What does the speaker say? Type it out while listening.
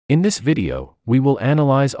In this video, we will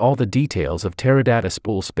analyze all the details of Teradata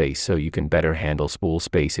Spoolspace so you can better handle spool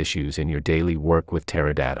space issues in your daily work with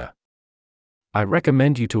Teradata. I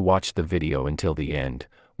recommend you to watch the video until the end,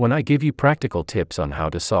 when I give you practical tips on how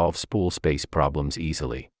to solve spool space problems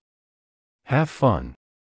easily. Have fun!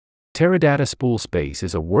 Teradata Spoolspace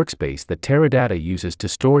is a workspace that Teradata uses to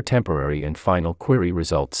store temporary and final query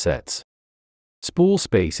result sets.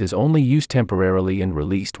 Spoolspace is only used temporarily and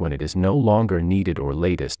released when it is no longer needed or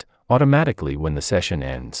latest, automatically when the session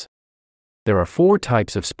ends. There are 4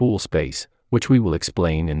 types of spoolspace, which we will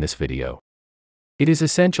explain in this video. It is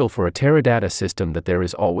essential for a Teradata system that there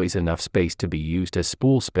is always enough space to be used as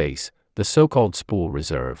spool space, the so-called Spool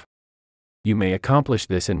Reserve. You may accomplish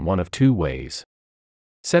this in one of 2 ways.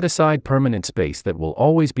 Set aside permanent space that will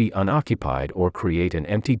always be unoccupied or create an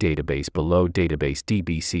empty database below database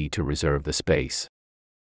DBC to reserve the space.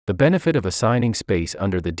 The benefit of assigning space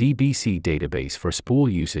under the DBC database for spool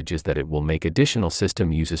usage is that it will make additional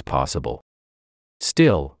system uses possible.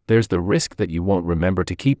 Still, there's the risk that you won't remember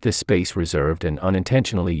to keep this space reserved and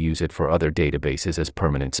unintentionally use it for other databases as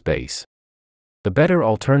permanent space. The better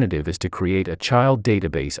alternative is to create a child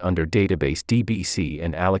database under database DBC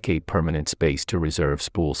and allocate permanent space to reserve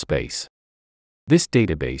spool space. This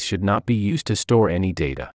database should not be used to store any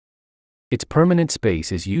data. Its permanent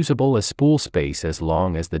space is usable as spool space as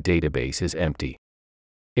long as the database is empty.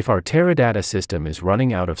 If our Teradata system is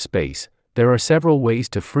running out of space, there are several ways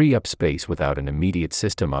to free up space without an immediate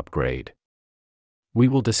system upgrade. We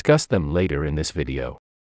will discuss them later in this video.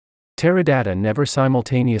 Teradata never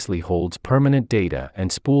simultaneously holds permanent data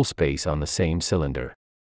and spool space on the same cylinder.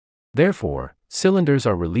 Therefore, cylinders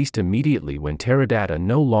are released immediately when Teradata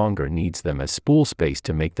no longer needs them as spool space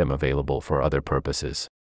to make them available for other purposes.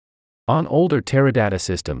 On older Teradata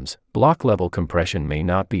systems, block-level compression may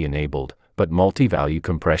not be enabled, but multi-value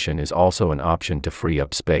compression is also an option to free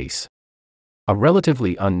up space. A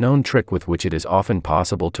relatively unknown trick with which it is often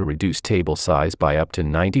possible to reduce table size by up to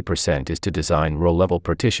 90% is to design row-level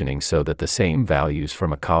partitioning so that the same values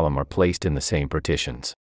from a column are placed in the same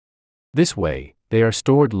partitions. This way, they are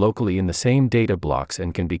stored locally in the same data blocks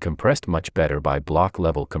and can be compressed much better by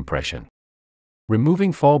block-level compression.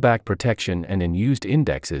 Removing fallback protection and unused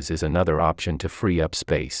indexes is another option to free up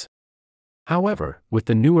space. However, with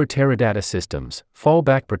the newer Teradata systems,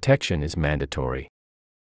 fallback protection is mandatory.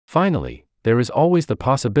 Finally, there is always the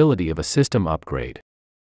possibility of a system upgrade.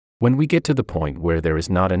 When we get to the point where there is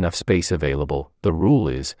not enough space available, the rule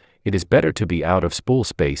is, it is better to be out of spool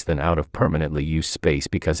space than out of permanently used space,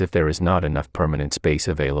 because if there is not enough permanent space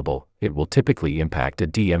available, it will typically impact a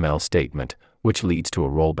DML statement, which leads to a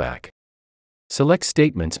rollback. Select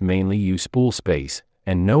statements mainly use spool space,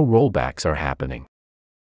 and no rollbacks are happening.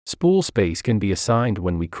 Spool space can be assigned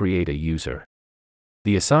when we create a user.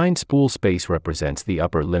 The assigned spool space represents the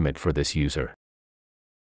upper limit for this user.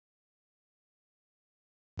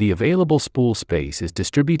 The available spool space is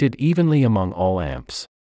distributed evenly among all amps.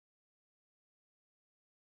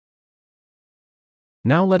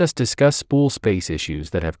 Now let us discuss spool space issues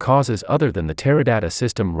that have causes other than the Teradata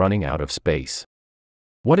system running out of space.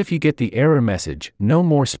 What if you get the error message, no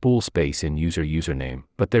more spool space in user username,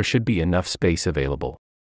 but there should be enough space available?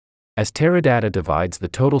 As Teradata divides the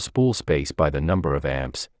total spool space by the number of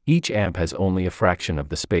amps, each amp has only a fraction of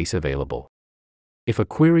the space available. If a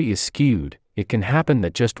query is skewed, it can happen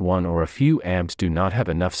that just one or a few amps do not have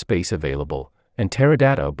enough space available, and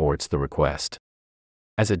Teradata aborts the request.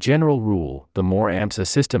 As a general rule, the more amps a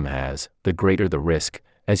system has, the greater the risk,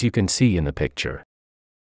 as you can see in the picture.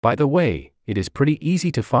 By the way, it is pretty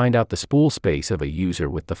easy to find out the spool space of a user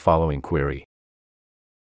with the following query.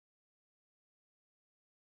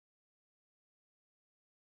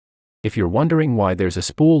 If you're wondering why there's a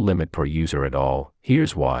spool limit per user at all,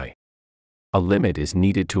 here's why. A limit is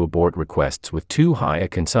needed to abort requests with too high a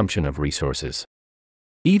consumption of resources.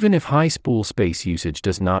 Even if high spool space usage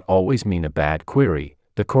does not always mean a bad query,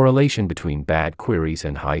 the correlation between bad queries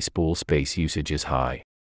and high spool space usage is high.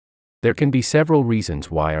 There can be several reasons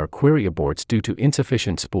why our query aborts due to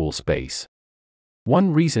insufficient spool space.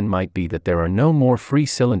 One reason might be that there are no more free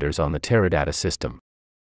cylinders on the Teradata system.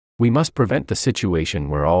 We must prevent the situation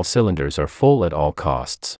where all cylinders are full at all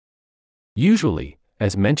costs. Usually,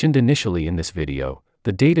 as mentioned initially in this video,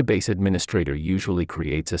 the database administrator usually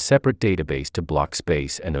creates a separate database to block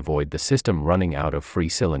space and avoid the system running out of free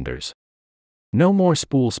cylinders. No more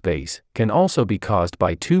spool space can also be caused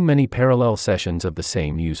by too many parallel sessions of the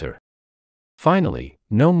same user. Finally,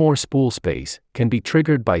 no more spool space can be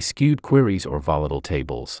triggered by skewed queries or volatile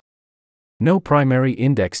tables. No primary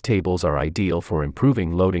index tables are ideal for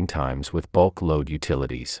improving loading times with bulk load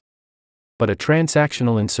utilities. but a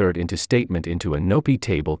transactional insert into statement into a NOPI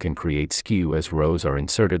table can create skew as rows are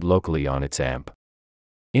inserted locally on its AMP.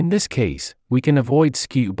 In this case, we can avoid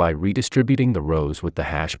skew by redistributing the rows with the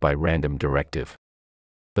hash by random directive.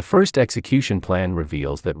 The first execution plan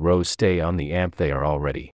reveals that rows stay on the AMP they are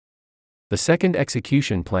already. The second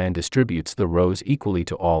execution plan distributes the rows equally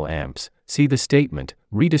to all AMPs. See the statement,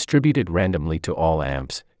 redistributed randomly to all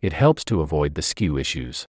AMPs. It helps to avoid the skew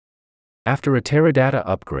issues. After a Teradata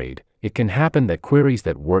upgrade, it can happen that queries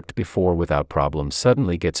that worked before without problems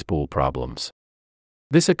suddenly get spool problems.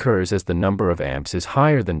 This occurs as the number of AMPs is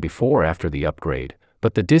higher than before after the upgrade,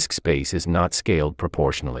 but the disk space is not scaled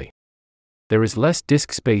proportionally. There is less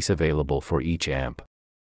disk space available for each AMP.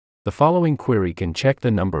 The following query can check the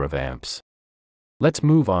number of AMPs. Let's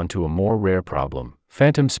move on to a more rare problem,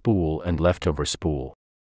 phantom spool and leftover spool.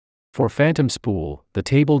 For phantom spool, the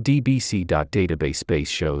table dbc.database space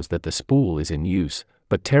shows that the spool is in use,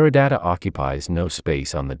 but Teradata occupies no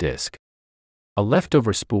space on the disk. A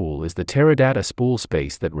leftover spool is the Teradata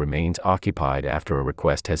Spoolspace that remains occupied after a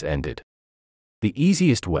request has ended. The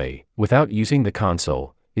easiest way, without using the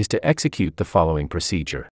console, is to execute the following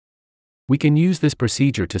procedure. We can use this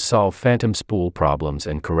procedure to solve phantom spool problems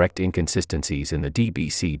and correct inconsistencies in the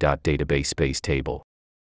dbc.database space table.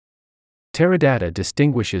 Teradata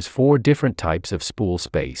distinguishes 4 different types of spool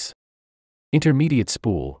space. Intermediate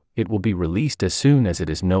spool, it will be released as soon as it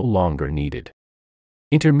is no longer needed.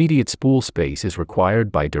 Intermediate spool space is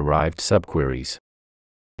required by derived subqueries.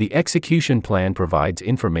 The execution plan provides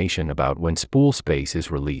information about when spool space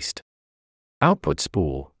is released. Output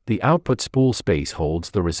spool, the output spool space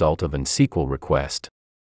holds the result of an SQL request.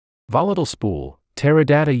 Volatile spool,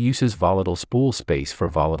 Teradata uses volatile spool space for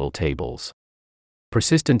volatile tables.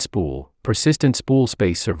 Persistent spool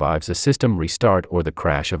space survives a system restart or the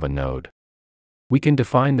crash of a node. We can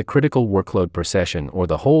define the critical workload per session or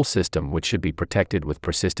the whole system which should be protected with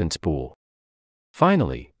persistent spool.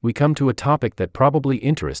 Finally, we come to a topic that probably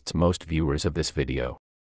interests most viewers of this video.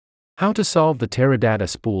 How to solve the Teradata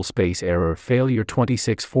spool space error failure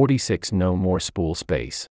 2646 no more spool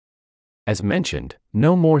space. As mentioned,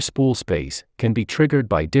 no more spool space can be triggered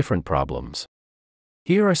by different problems.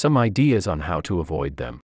 Here are some ideas on how to avoid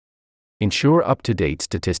them. Ensure up-to-date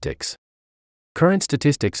statistics. Current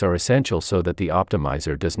statistics are essential so that the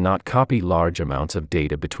optimizer does not copy large amounts of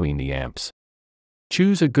data between the AMPs.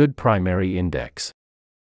 Choose a good primary index.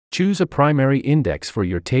 Choose a primary index for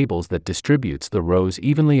your tables that distributes the rows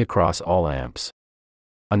evenly across all AMPs.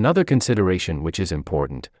 Another consideration which is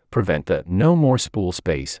important, prevent the no more spool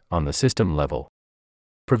space on the system level.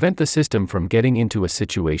 Prevent the system from getting into a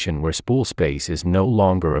situation where spool space is no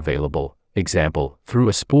longer available, example, through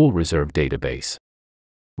a Spool Reserve database.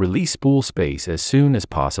 Release spool space as soon as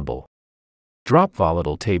possible. Drop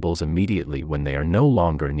volatile tables immediately when they are no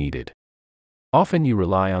longer needed. Often you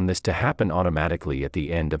rely on this to happen automatically at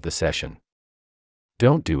the end of the session.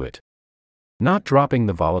 Don't do it. Not dropping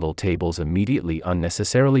the volatile tables immediately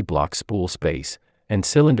unnecessarily blocks spool space and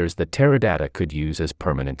cylinders that Teradata could use as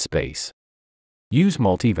permanent space. Use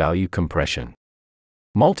multi-value compression.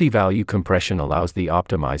 Multi-value compression allows the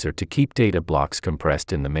optimizer to keep data blocks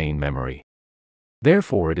compressed in the main memory.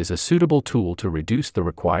 Therefore, it is a suitable tool to reduce the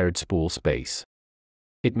required spool space.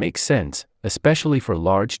 It makes sense, especially for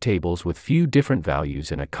large tables with few different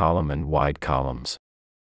values in a column and wide columns.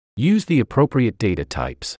 Use the appropriate data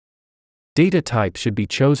types. Data type should be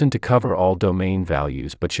chosen to cover all domain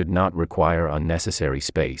values but should not require unnecessary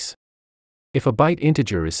space. If a byte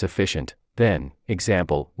integer is sufficient, then,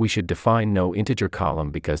 example, we should define no integer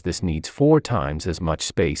column because this needs 4 times as much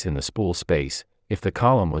space in the spool space if the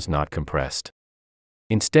column was not compressed.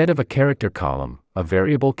 Instead of a character column, a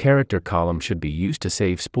variable character column should be used to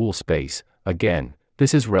save spool space. Again,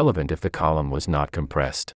 this is relevant if the column was not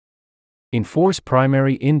compressed. Enforce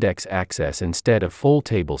primary index access instead of full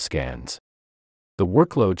table scans. The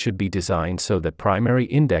workload should be designed so that primary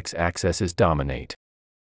index accesses dominate.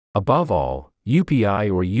 Above all,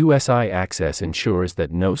 UPI or USI access ensures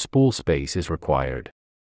that no spool space is required.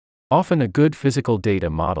 Often a good physical data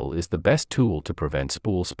model is the best tool to prevent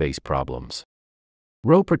spool space problems.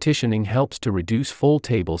 Row partitioning helps to reduce full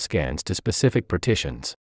table scans to specific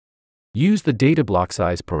partitions. Use the data block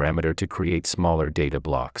size parameter to create smaller data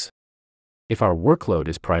blocks. If our workload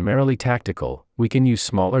is primarily tactical, we can use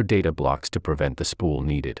smaller data blocks to prevent the spool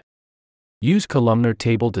needed. Use columnar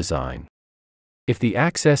table design. If the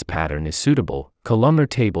access pattern is suitable, columnar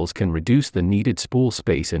tables can reduce the needed spool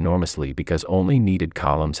space enormously because only needed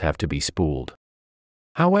columns have to be spooled.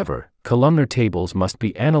 However, columnar tables must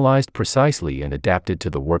be analyzed precisely and adapted to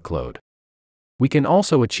the workload. We can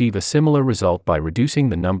also achieve a similar result by reducing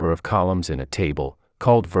the number of columns in a table.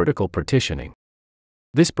 called vertical partitioning.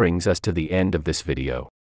 This brings us to the end of this video.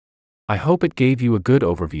 I hope it gave you a good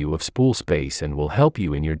overview of Spoolspace and will help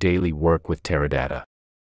you in your daily work with Teradata.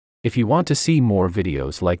 If you want to see more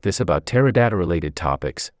videos like this about Teradata-related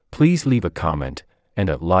topics, please leave a comment, and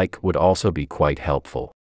a like would also be quite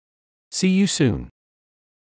helpful. See you soon.